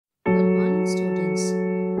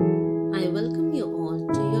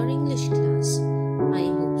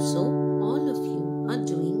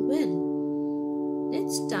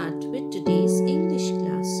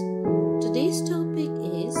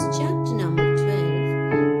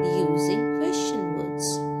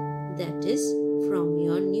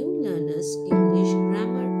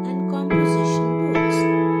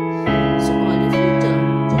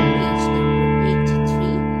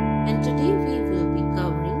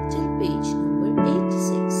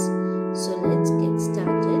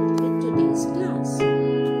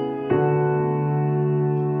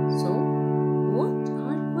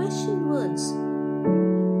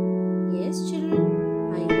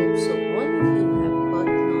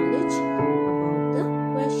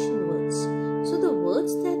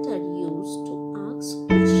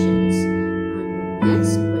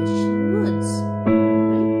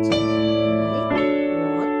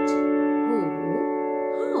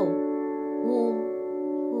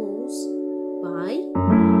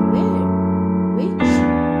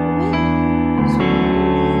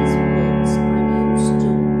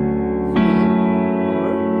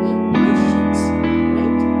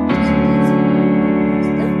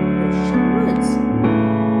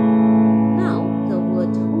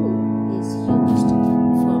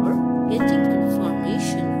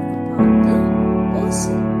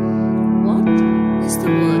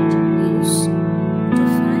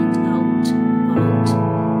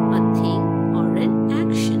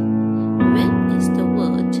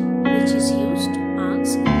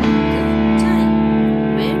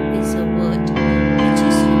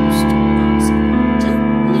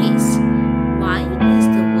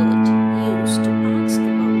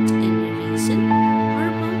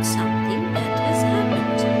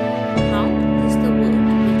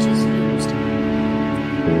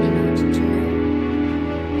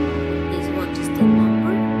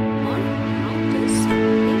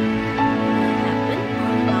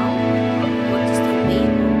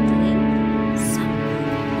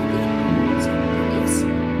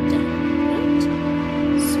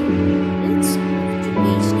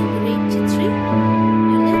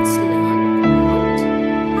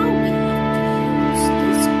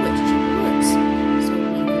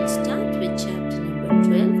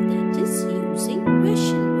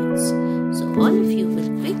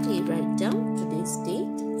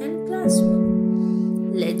date and classwork.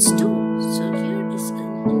 Let's do. So here is an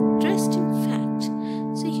interesting fact.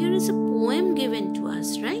 So here is a poem given to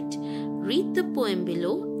us, right? Read the poem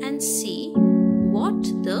below and see what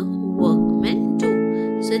the workmen do.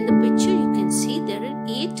 So in the picture you can see there are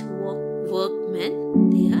 8 workmen.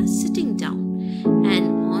 They are sitting down, and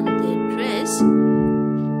on their dress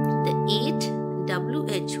the 8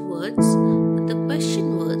 WH words, the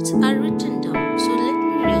question words are written down. So let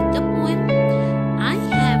me read the poem. I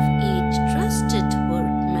have 8 trusted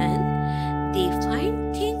workmen. They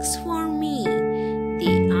find things for me.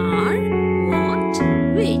 They are what,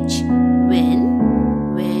 which, when,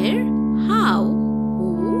 where, how, who,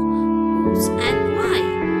 whose and why.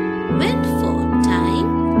 When for time,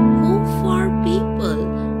 who for people,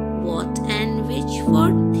 what and which for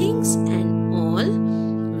things and all,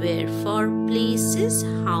 where for places,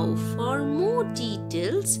 how for more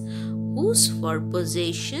details, whose for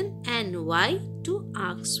possession, and why to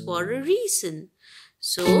ask for a reason.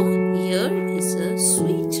 So here is a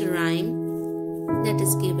sweet rhyme that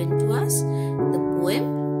is given to us, the poem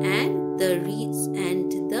and the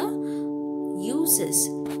uses.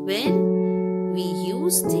 When we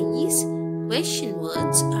use these, question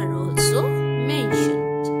words are also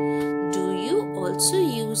mentioned. Do you also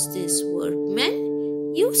use this workman?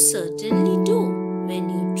 You certainly do when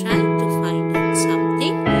you try to find out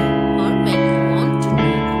something, or when you want to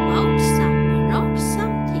know about someone or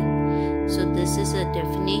something. So this is a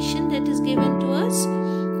definition that is given to us,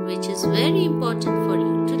 which is very important for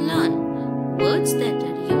you to learn. Words that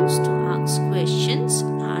are used to ask questions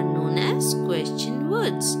are known as question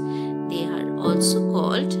words. They are also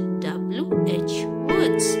called WH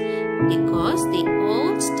words because they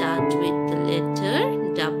all start with the letter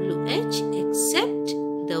WH except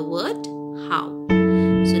the word how.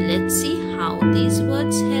 So let's see how these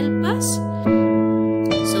words help us.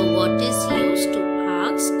 So what is used to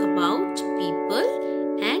ask about people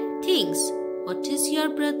and things? What is your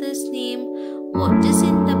brother's name? What is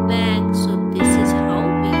in the bag? So this is how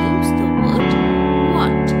we use the word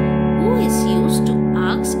what. Who is used to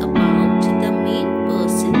ask about the main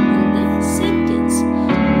person in the sentence?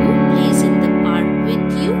 Who plays in the park with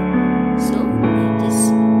you? So that is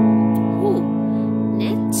who.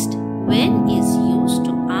 Next, when is used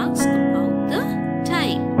to ask about the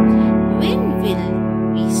time. When will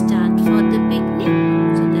we start for the picnic?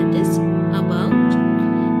 So that is about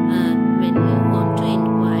when we want to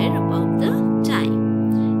inquire about the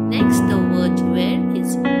time. Next, the word where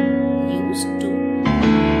is used to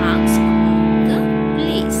ask about the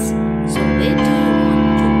place. So where do you want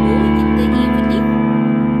to go in the evening?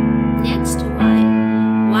 Next, why.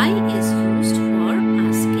 Why is used for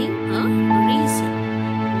asking a reason.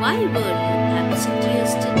 Why were you absent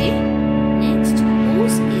yesterday? Next,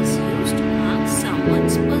 whose is used to ask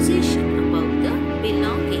someone's possession, about the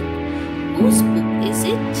belonging. Whose book is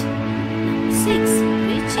it? Number 6,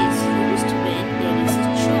 which is used when there is a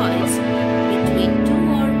choice between 2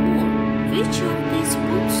 or more. Which of these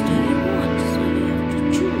books do you want? So you have to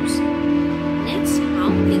choose. Next, how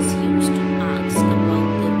is used to ask about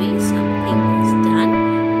the way something is done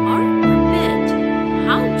or prepared.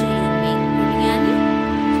 How do you make biryani?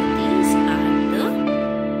 So these are the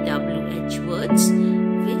WH words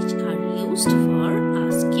which are used for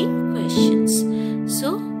asking questions. So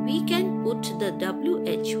we can put the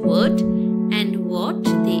WH word and what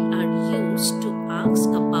they are used to ask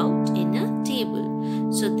about in a table.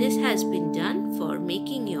 So this has been done for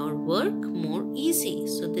making your work more easy.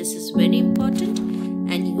 So this is very important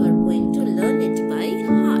and you are going to learn it by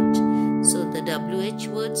heart. So the WH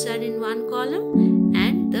words are in one column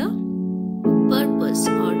and the purpose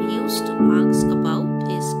or used to ask about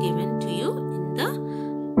is given to you in the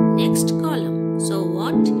next column. So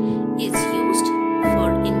what is used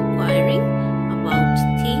for inquiring about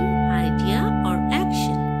thing, idea or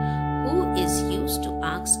action? Who is used to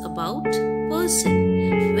ask about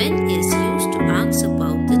person? When is used to ask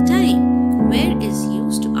about the time? Where is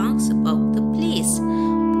used to ask about the place?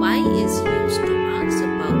 Why is used to ask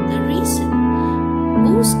about the reason?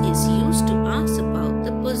 Whose is used to ask about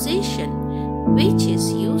the possession? Which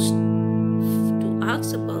is used to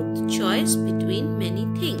ask about the choice between many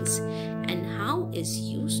things? And how is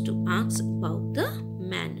used to ask about the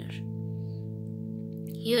manner?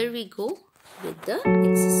 Here we go with the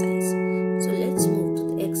exercise. So let's move to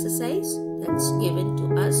the exercise that's given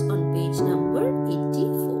to us on page number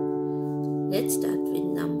 84. Let's start with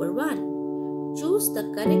number 1. Choose the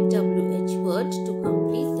correct WH word to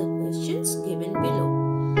complete the questions given below.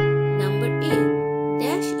 Number A.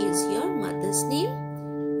 Dash is your mother's name.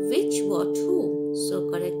 Which, what, who? So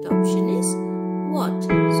correct option is what.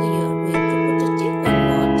 So you are going to put a tick on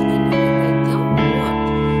what and you will write down what.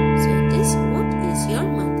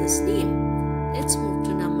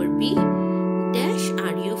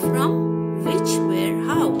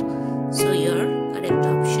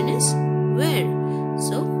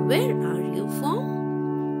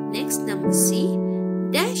 C.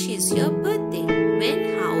 Dash is your birthday. When,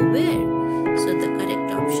 how, where? So the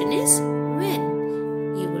correct option is when.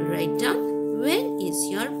 You will write down when is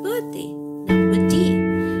your birthday. Number D.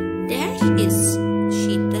 Dash is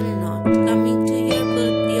Sheetal not coming to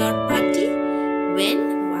your party? When,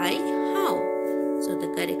 why, how? So the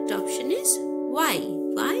correct option is why.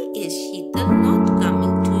 Why is Sheetal not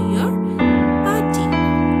coming to your party?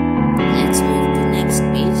 Let's move to next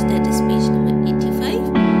page, that is page number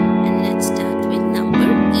 85, and let's start with number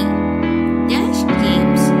E. Dash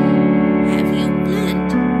games have you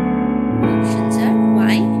planned? Options are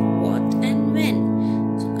why, what and when.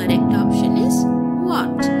 So correct option is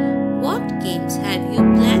what. What games have you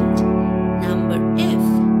planned? Number F.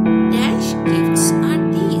 Dash gifts are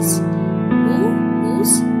these. Who,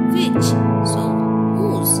 whose, which. So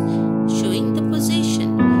whose, showing the possession.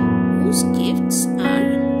 Whose gifts are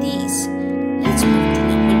these? Let's move to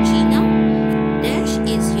number G now. Dash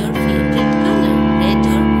is your favorite color, red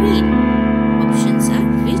or green. Options are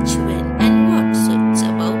which, when and what. So it's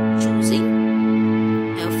about choosing,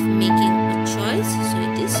 of making a choice. So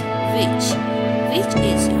it is which. Which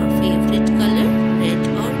is your favorite color, red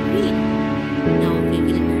or green? Now we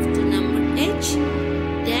will move to number H.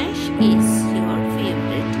 Dash is your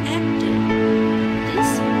favorite actor. It is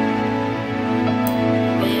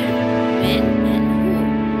where, when and who.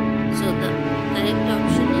 So the correct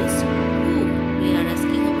option is who. We are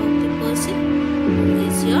asking about the person who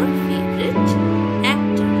is your favorite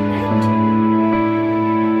actor, right?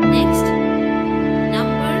 Next,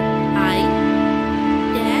 number I.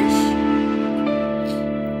 Dash.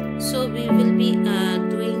 So we will be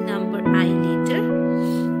doing number I later.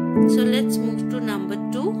 So let's move to number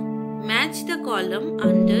 2. Match the column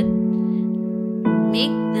under,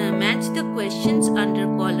 match the questions under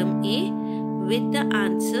column A with the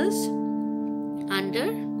answers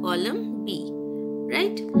under column B,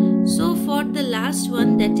 right? So for the last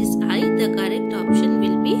one, that is I, the correct option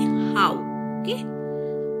will be how. Okay,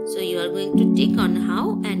 so you are going to tick on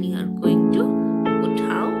how and you are going to put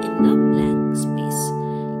how in the blank space.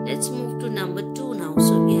 Let's move to number 2 now.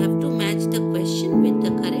 So we have to match the question with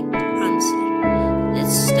the correct answer.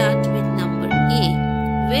 Let's start with number A.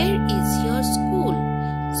 Where is your school?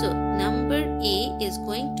 So number A is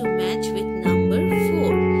going to match with number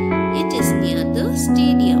 4. It is near the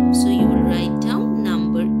stadium. So you will write down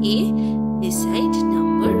number A beside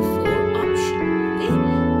number 4 option. Okay,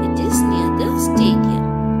 it is near the stadium.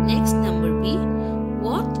 Next, number B.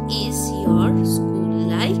 What is your school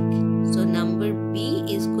like? So number B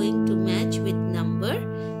is going to match with number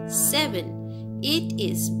 7. It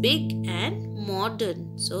is big and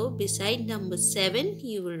modern. So beside number 7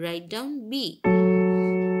 you will write down B.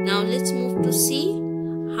 Now let's move to C.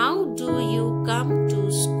 How do you come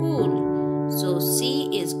to school? So C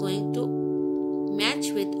is going to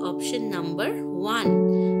match with option number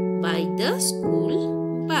 1, by the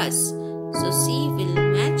school bus. So C will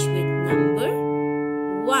match with number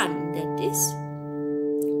 1, that is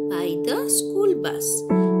by the school bus.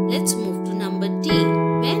 Let's move to number D.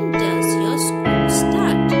 When does your school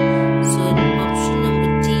start? So option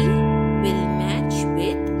number D will match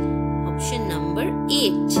with option number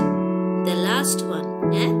 8, the last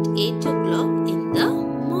one, at 8 o'clock in the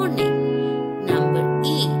morning. Number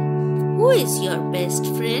E. Who is your best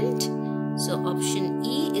friend? So option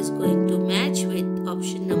E is going to match with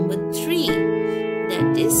option number 3,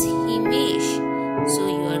 that is Himesh. So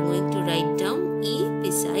you are going to write down E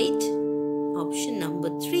beside option number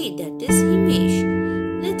 3, that is Himesh.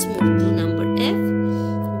 Let's move to number F.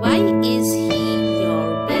 Why is he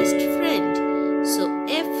your best friend? So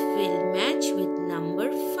F will match with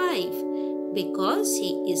number 5, because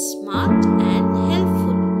he is smart and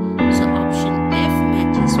helpful. So option F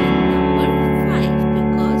matches with number 5,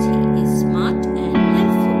 because he is smart and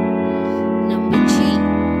helpful. Number G.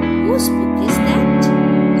 Whose book is that?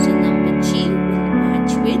 So number G will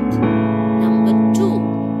match with number 2.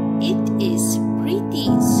 It is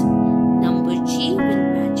Preeti's. Number G will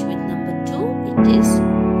match with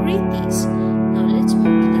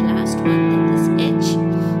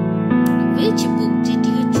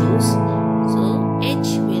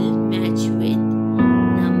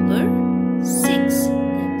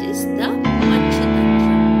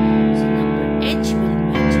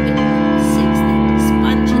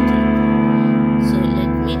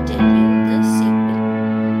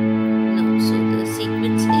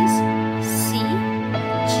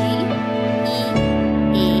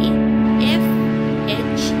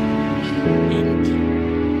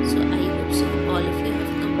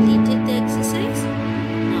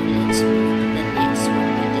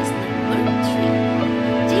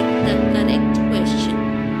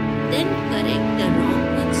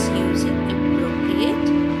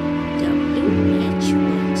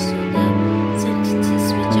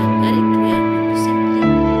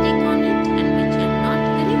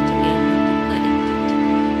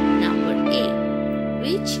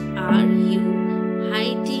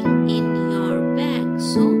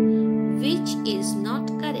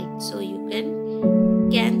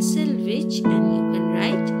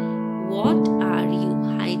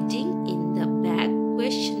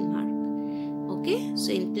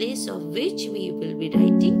place of which we will be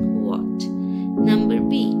writing what. Number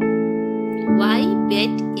B. Why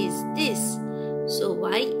bed is this? So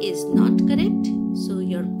why is not correct. So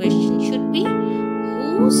your question should be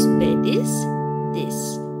whose bed is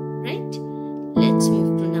this? Right? Let's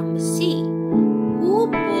move to number C. Who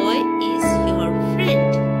boy is your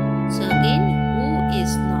friend? So again, who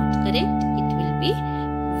is not correct. It will be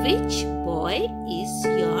which boy is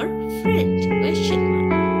your friend? Question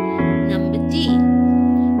mark. Number D.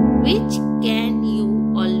 Which can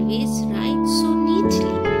you always write so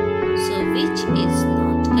neatly? So which is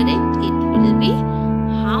not correct. It will be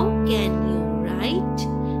how can you write?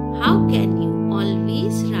 How can you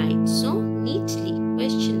always write so neatly?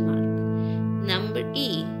 Question mark. Number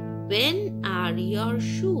E. When are your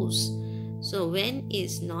shoes? So when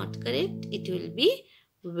is not correct. It will be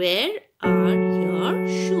where are your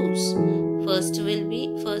shoes? First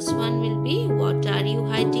one will be what are you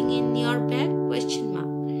hiding in your bag? Question mark.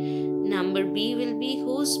 Number B will be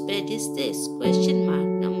whose bed is this? Question mark.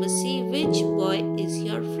 Number C, which boy is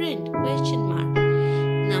your friend? Question mark.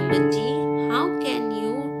 Number D, how can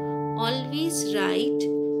you always write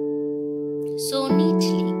so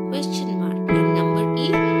neatly? Question mark. And number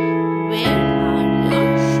E, where are your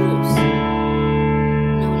shoes?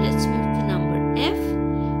 Now let's move to number F.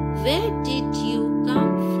 Where did you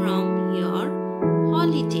come from your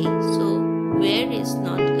holiday? So where is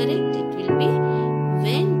not correct. It will be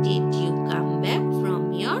when did you come back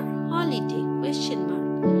from your holiday? Question mark.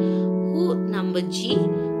 Number G,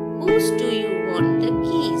 whose do you want the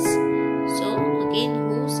keys? So again,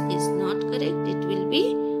 whose is not correct. It will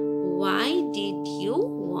be why did you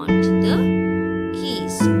want the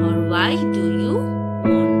keys, or why do you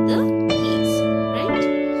want the keys, right?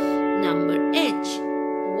 Number H,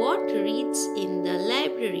 what reads in the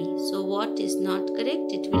library? So what is not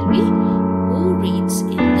correct. It will be who reads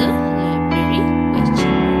in the library?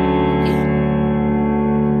 Question mark. Okay.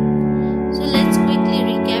 So let's quickly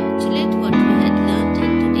recapitulate what we had learned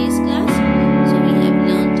in today's class. So we have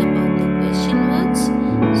learned about the question words.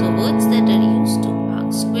 So words that are used to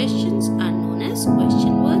ask questions are known as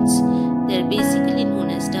question words. They are basically known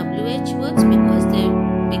as WH words because they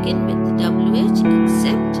begin with the WH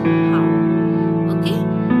except how. Okay.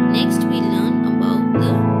 Next